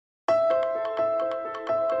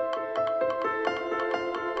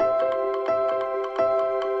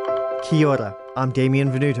Kia ora, I'm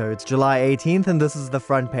Damien Venuto. It's July 18th and this is The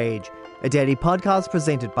Front Page, a daily podcast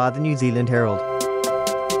presented by the New Zealand Herald.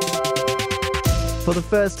 For the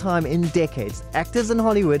first time in decades, actors in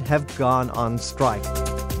Hollywood have gone on strike.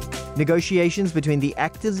 Negotiations between the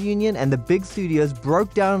Actors Union and the big studios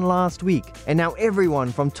broke down last week, and now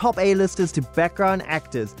everyone from top A-listers to background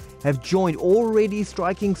actors have joined already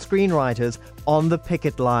striking screenwriters on the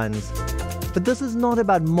picket lines. But this is not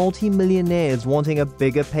about multi-millionaires wanting a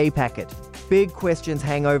bigger pay packet. Big questions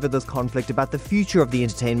hang over this conflict about the future of the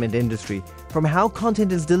entertainment industry, from how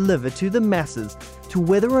content is delivered to the masses, to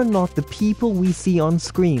whether or not the people we see on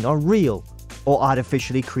screen are real or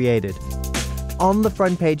artificially created. On the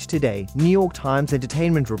front page today, New York Times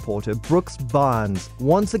entertainment reporter Brooks Barnes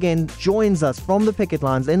once again joins us from the picket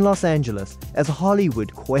lines in Los Angeles as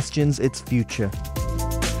Hollywood questions its future.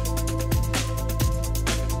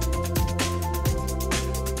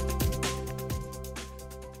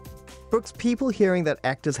 Brooks, people hearing that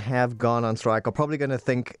actors have gone on strike are probably going to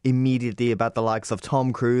think immediately about the likes of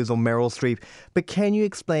Tom Cruise or Meryl Streep, but can you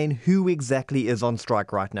explain who exactly is on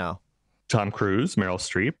strike right now? Tom Cruise, Meryl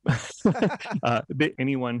Streep,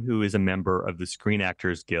 anyone who is a member of the Screen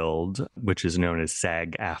Actors Guild, which is known as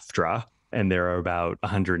SAG-AFTRA, and there are about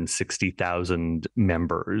 160,000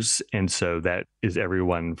 members. And so that is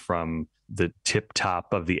everyone from the tip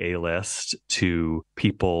top of the A-list to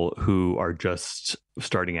people who are just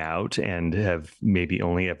starting out and have maybe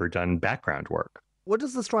only ever done background work. What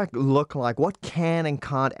does the strike look like? What can and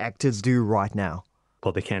can't actors do right now?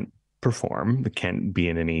 Well, they can't perform. They can't be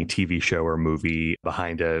in any TV show or movie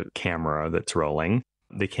behind a camera that's rolling.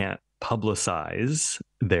 They can't publicize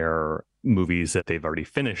their movies that they've already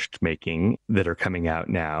finished making that are coming out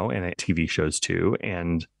now, and TV shows too.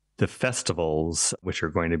 And the festivals, which are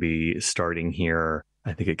going to be starting here,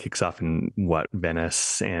 I think it kicks off in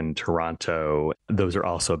Venice and Toronto. Those are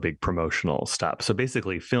also big promotional stops. So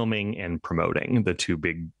basically filming and promoting, the two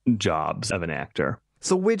big jobs of an actor.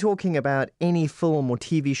 So we're talking about any film or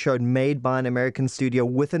TV show made by an American studio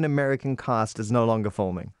with an American cast is no longer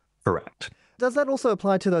filming. Correct. Does that also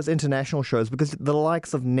apply to those international shows? Because the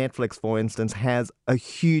likes of Netflix, for instance, has a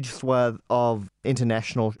huge swath of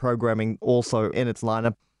international programming also in its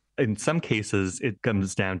lineup. In some cases, it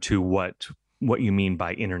comes down to what you mean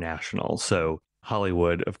by international. So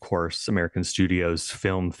Hollywood, of course, American studios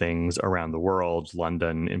film things around the world,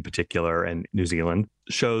 London in particular, and New Zealand.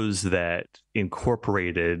 Shows that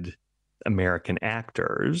incorporated American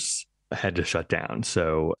actors had to shut down.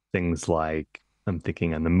 So things like, I'm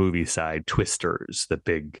thinking on the movie side, Twisters, the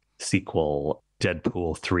big sequel,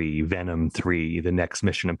 Deadpool 3, Venom 3, the next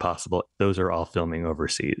Mission Impossible, those are all filming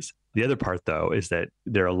overseas. The other part, though, is that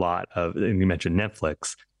there are a lot of, and you mentioned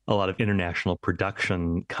Netflix, a lot of international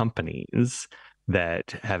production companies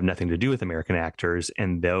that have nothing to do with American actors,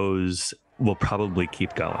 and those will probably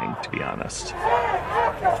keep going, to be honest. Hey,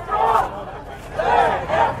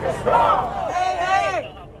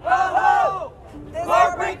 ho, ho!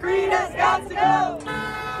 Corporate greed has got to go!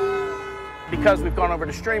 Because we've gone over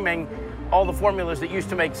to streaming, all the formulas that used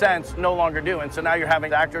to make sense no longer do. And so now you're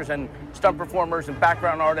having actors and stunt performers and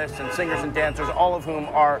background artists and singers and dancers, all of whom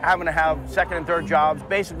are having to have second and third jobs.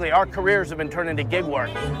 Basically, our careers have been turned into gig work.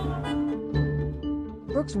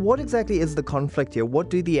 Brooks, what exactly is the conflict here? What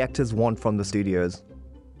do the actors want from the studios?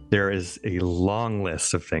 There is a long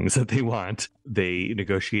list of things that they want. They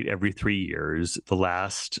negotiate every 3 years. The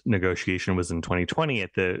last negotiation was in 2020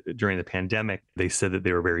 during the pandemic. They said that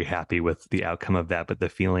they were very happy with the outcome of that, but the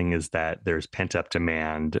feeling is that there's pent-up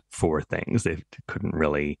demand for things. They couldn't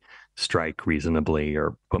really strike reasonably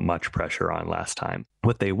or put much pressure on last time.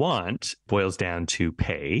 What they want boils down to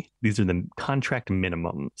pay. These are the contract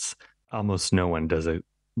minimums. Almost no one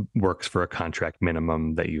works for a contract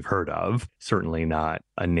minimum that you've heard of. Certainly not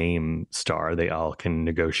a name star. They all can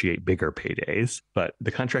negotiate bigger paydays. But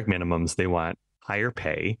the contract minimums, they want higher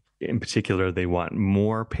pay. In particular, they want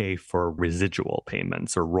more pay for residual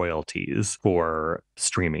payments or royalties for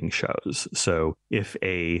streaming shows. So if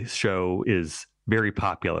a show is very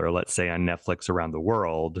popular, let's say on Netflix around the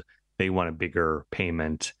world, they want a bigger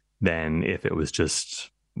payment than if it was just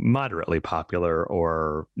moderately popular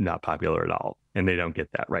or not popular at all. And they don't get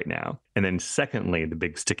that right now. And then secondly, the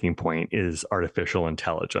big sticking point is artificial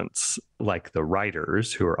intelligence. Like the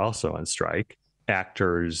writers who are also on strike,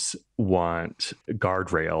 actors want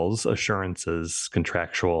guardrails, assurances,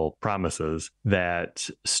 contractual promises that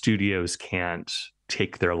studios can't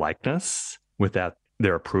take their likeness without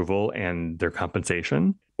their approval and their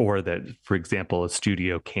compensation, or that, for example, a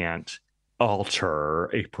studio can't alter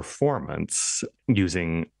a performance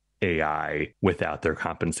using AI without their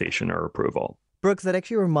compensation or approval. Brooks, that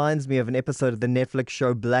actually reminds me of an episode of the Netflix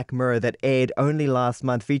show Black Mirror that aired only last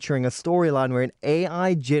month, featuring a storyline where an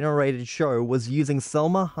AI-generated show was using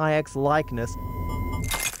Selma Hayek's likeness.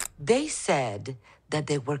 They said that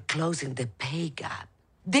they were closing the pay gap.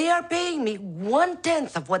 They are paying me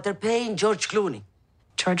 1/10 of what they're paying George Clooney.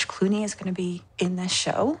 George Clooney is going to be in this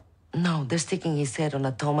show? No, they're sticking his head on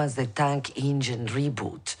a Thomas the Tank Engine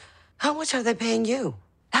reboot. How much are they paying you?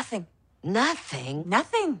 Nothing. Nothing?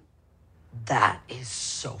 Nothing. That is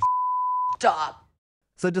so f***ed up.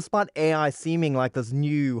 So despite AI seeming like this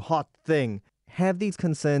new hot thing, have these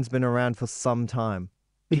concerns been around for some time?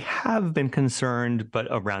 We have been concerned, but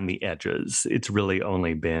around the edges. It's really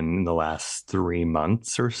only been in the last 3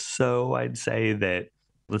 months or so, I'd say, that,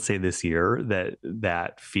 let's say this year,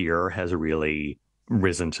 that fear has really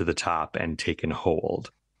risen to the top and taken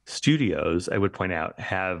hold. Studios, I would point out,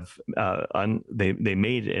 have they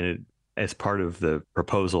made as part of the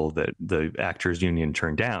proposal that the Actors Union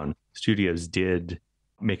turned down, studios did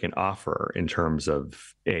make an offer in terms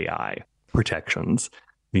of AI protections.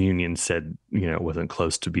 The union said, it wasn't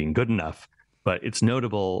close to being good enough, but it's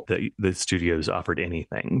notable that the studios offered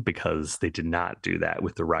anything because they did not do that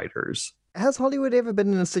with the writers. Has Hollywood ever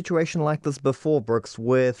been in a situation like this before, Brooks,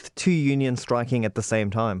 with two unions striking at the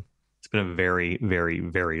same time? It's been a very, very,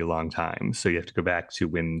 very long time. So you have to go back to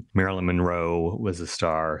when Marilyn Monroe was a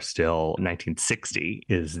star still. 1960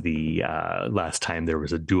 is the last time there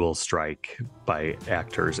was a dual strike by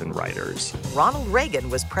actors and writers. Ronald Reagan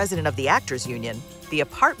was president of the Actors Union. The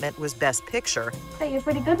Apartment was Best Picture. So you're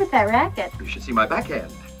pretty good with that racket. You should see my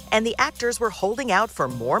backhand. And the actors were holding out for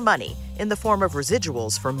more money in the form of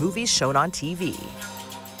residuals for movies shown on TV.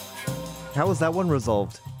 How was that one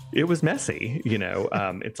resolved? It was messy,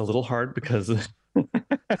 it's a little hard because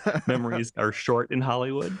memories are short in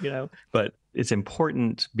Hollywood, but it's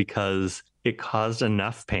important because it caused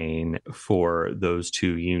enough pain for those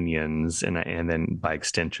two unions and then by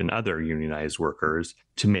extension, other unionized workers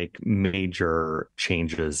to make major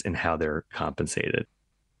changes in how they're compensated.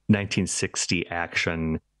 1960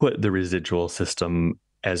 action put the residual system,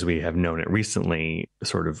 as we have known it recently,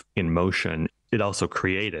 sort of in motion. It also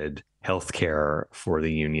created healthcare for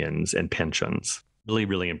the unions and pensions. Really,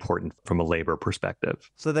 really important from a labor perspective.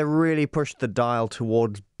 So they really pushed the dial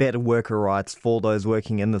towards better worker rights for those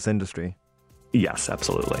working in this industry. Yes,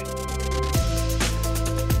 absolutely.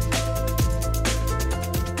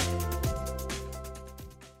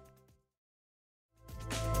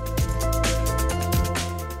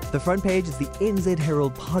 The Front Page is the NZ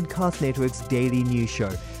Herald Podcast Network's daily news show.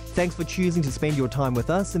 Thanks for choosing to spend your time with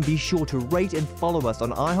us, and be sure to rate and follow us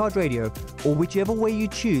on iHeartRadio or whichever way you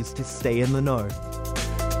choose to stay in the know.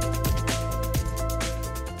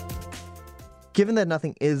 Given that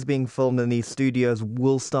nothing is being filmed and these studios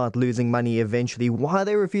will start losing money eventually, why are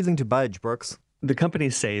they refusing to budge, Brooks? The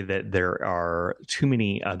companies say that there are too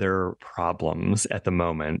many other problems at the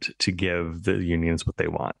moment to give the unions what they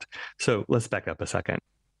want. So let's back up a second.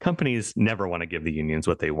 Companies never want to give the unions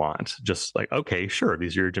what they want. Just like, okay, sure,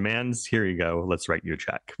 these are your demands. Here you go. Let's write you a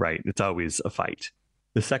check, right? It's always a fight.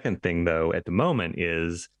 The second thing, though, at the moment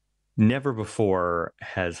is never before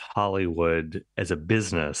has Hollywood as a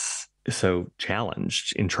business so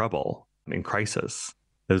challenged, in trouble, in crisis.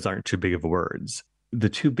 Those aren't too big of words. The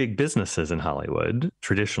two big businesses in Hollywood,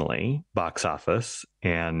 traditionally, box office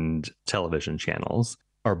and television channels,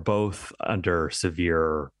 are both under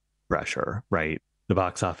severe pressure, right? The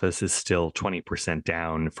box office is still 20%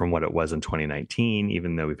 down from what it was in 2019,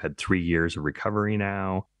 even though we've had 3 years of recovery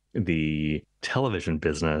now. The television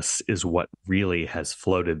business is what really has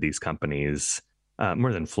floated these companies,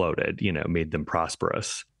 more than floated, made them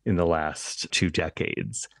prosperous in the last 2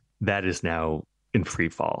 decades. That is now in free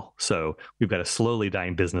fall. So we've got a slowly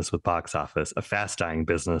dying business with box office, a fast dying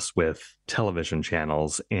business with television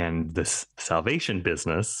channels, and this salvation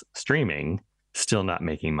business, streaming, still not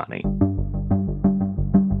making money.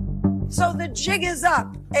 So the jig is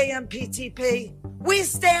up, AMPTP. We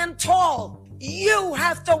stand tall. You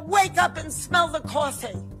have to wake up and smell the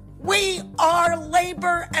coffee. We are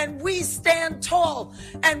labor and we stand tall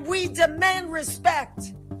and we demand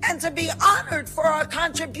respect and to be honored for our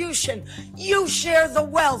contribution. You share the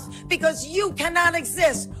wealth because you cannot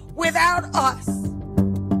exist without us.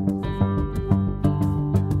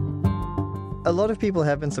 A lot of people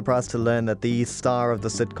have been surprised to learn that the star of the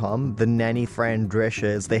sitcom, the nanny Fran Drescher,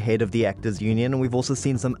 is the head of the Actors Union, and we've also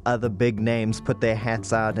seen some other big names put their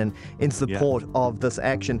hats out and in support of this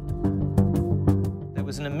action. There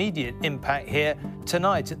was an immediate impact here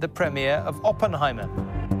tonight at the premiere of Oppenheimer.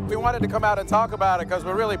 We wanted to come out and talk about it because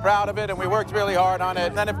we're really proud of it and we worked really hard on it.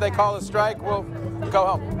 And then if they call a strike, we'll go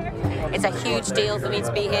home. It's a huge deal for me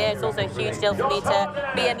to be here. It's also a huge deal for me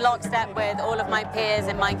to be in lockstep with all of my peers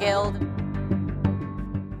in my guild.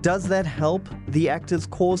 Does that help the actors'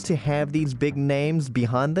 cause to have these big names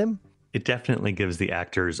behind them? It definitely gives the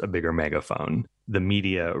actors a bigger megaphone. The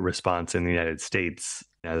media response in the United States,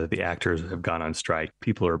 now that the actors have gone on strike,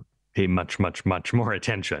 people are paying much, much, much more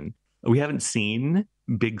attention. We haven't seen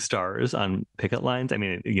big stars on picket lines. I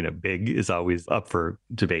mean, big is always up for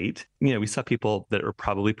debate. We saw people that are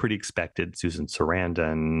probably pretty expected, Susan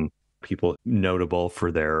Sarandon, people notable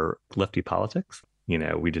for their lefty politics.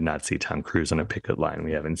 We did not see Tom Cruise on a picket line.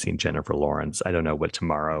 We haven't seen Jennifer Lawrence. I don't know what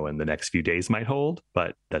tomorrow and the next few days might hold,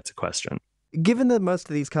 but that's a question. Given that most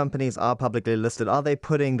of these companies are publicly listed, are they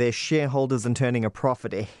putting their shareholders and turning a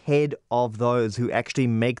profit ahead of those who actually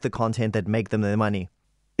make the content that make them their money?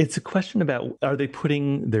 It's a question about, are they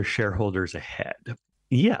putting their shareholders ahead?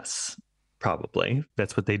 Yes, probably.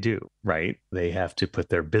 That's what they do, right? They have to put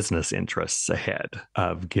their business interests ahead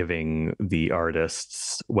of giving the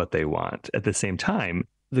artists what they want. At the same time,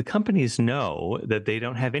 the companies know that they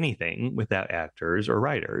don't have anything without actors or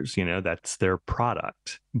writers. That's their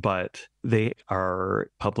product. But they are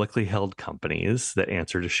publicly held companies that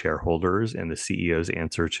answer to shareholders, and the CEOs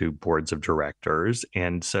answer to boards of directors.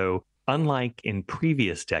 And so unlike in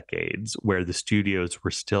previous decades where the studios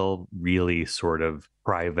were still really sort of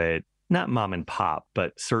private, not mom and pop,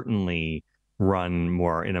 but certainly run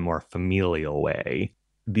more in a more familial way,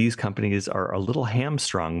 these companies are a little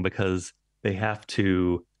hamstrung because they have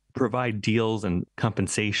to provide deals and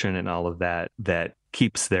compensation and all of that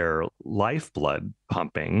keeps their lifeblood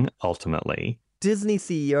pumping ultimately. Disney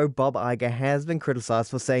CEO Bob Iger has been criticized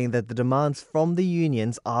for saying that the demands from the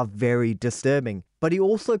unions are very disturbing. But he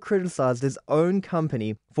also criticized his own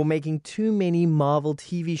company for making too many Marvel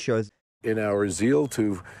TV shows. In our zeal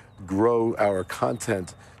to grow our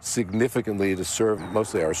content significantly to serve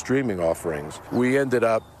mostly our streaming offerings, we ended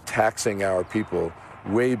up taxing our people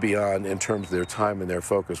way beyond, in terms of their time and their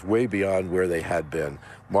focus, way beyond where they had been.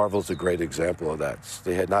 Marvel's a great example of that.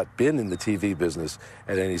 They had not been in the TV business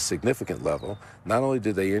at any significant level. Not only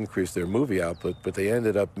did they increase their movie output, but they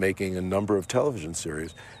ended up making a number of television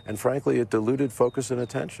series. And frankly, it diluted focus and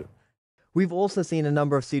attention. We've also seen a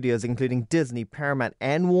number of studios, including Disney, Paramount,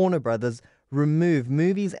 and Warner Brothers, remove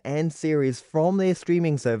movies and series from their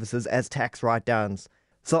streaming services as tax write-downs.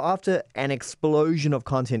 So after an explosion of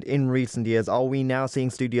content in recent years, are we now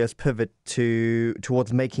seeing studios pivot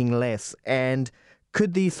towards making less? And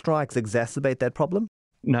could these strikes exacerbate that problem?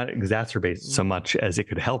 Not exacerbate so much as it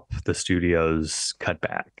could help the studios cut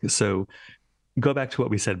back. So go back to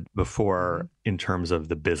what we said before in terms of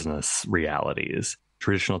the business realities.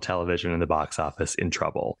 Traditional television and the box office in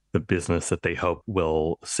trouble. The business that they hope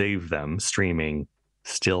will save them, streaming,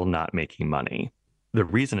 still not making money. The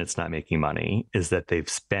reason it's not making money is that they've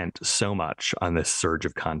spent so much on this surge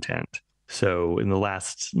of content. So in the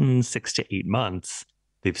last 6 to 8 months,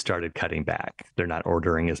 they've started cutting back. They're not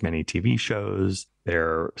ordering as many TV shows.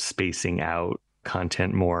 They're spacing out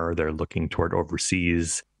content more. They're looking toward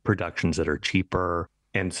overseas productions that are cheaper.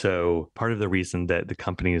 And so part of the reason that the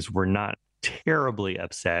companies were not terribly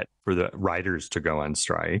upset for the writers to go on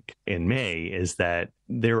strike in May is that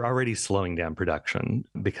they're already slowing down production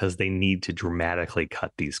because they need to dramatically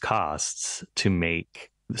cut these costs to make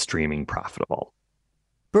the streaming profitable.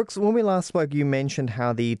 Brooks, when we last spoke, you mentioned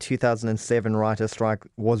how the 2007 writer strike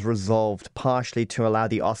was resolved partially to allow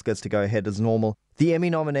the Oscars to go ahead as normal. The Emmy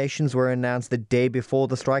nominations were announced the day before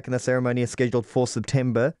the strike and the ceremony is scheduled for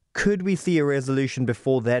September. Could we see a resolution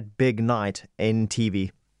before that big night in TV?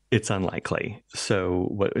 It's unlikely. So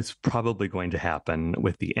what is probably going to happen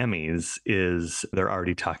with the Emmys is they're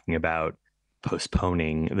already talking about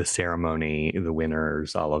postponing the ceremony, the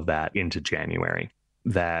winners, all of that into January.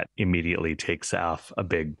 That immediately takes off a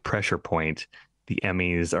big pressure point. The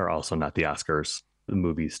Emmys are also not the Oscars. The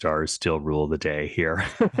movie stars still rule the day here.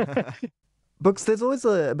 Brooks, there's always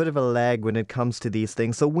a bit of a lag when it comes to these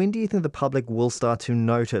things. So when do you think the public will start to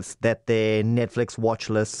notice that their Netflix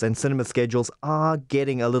watch lists and cinema schedules are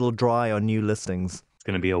getting a little dry on new listings? It's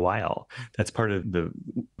going to be a while. That's part of the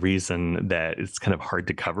reason that it's kind of hard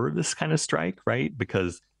to cover this kind of strike, right?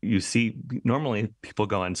 Because you see, normally people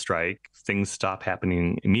go on strike, things stop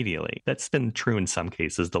happening immediately. That's been true in some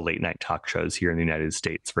cases, the late night talk shows here in the United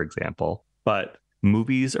States, for example. But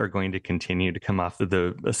movies are going to continue to come off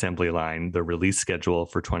the assembly line. The release schedule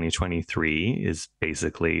for 2023 is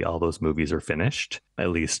basically all those movies are finished, at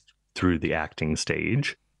least through the acting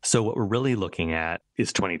stage. So what we're really looking at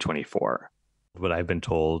is 2024. What I've been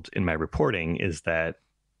told in my reporting is that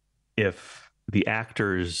if the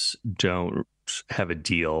actors don't have a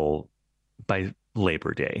deal by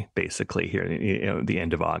Labor Day, basically, here, the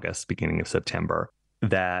end of August, beginning of September.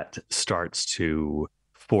 That starts to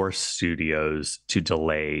force studios to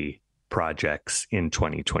delay projects in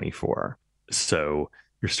 2024. So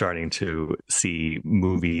you're starting to see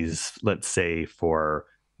movies, let's say for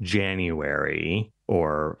January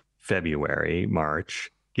or February, March,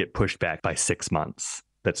 get pushed back by 6 months.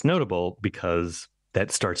 That's notable because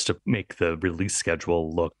that starts to make the release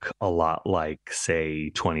schedule look a lot like, say,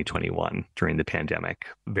 2021 during the pandemic.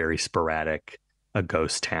 Very sporadic, a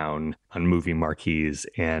ghost town on movie marquees,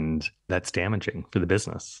 and that's damaging for the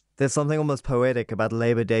business. There's something almost poetic about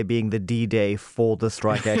Labor Day being the D-Day for the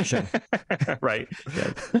strike action. Right.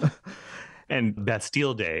 Yes. And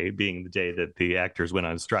Bastille Day being the day that the actors went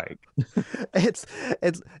on strike. It's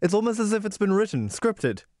almost as if it's been written,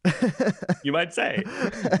 scripted. You might say.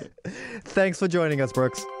 Thanks for joining us,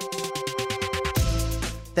 Brooks.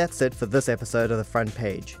 That's it for this episode of The Front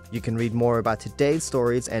Page. You can read more about today's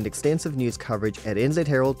stories and extensive news coverage at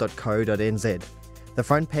nzherald.co.nz. The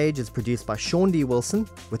Front Page is produced by Sean D. Wilson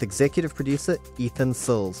with executive producer Ethan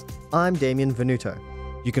Sills. I'm Damien Venuto.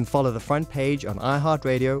 You can follow The Front Page on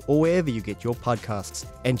iHeartRadio or wherever you get your podcasts,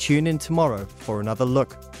 and tune in tomorrow for another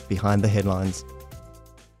look behind the headlines.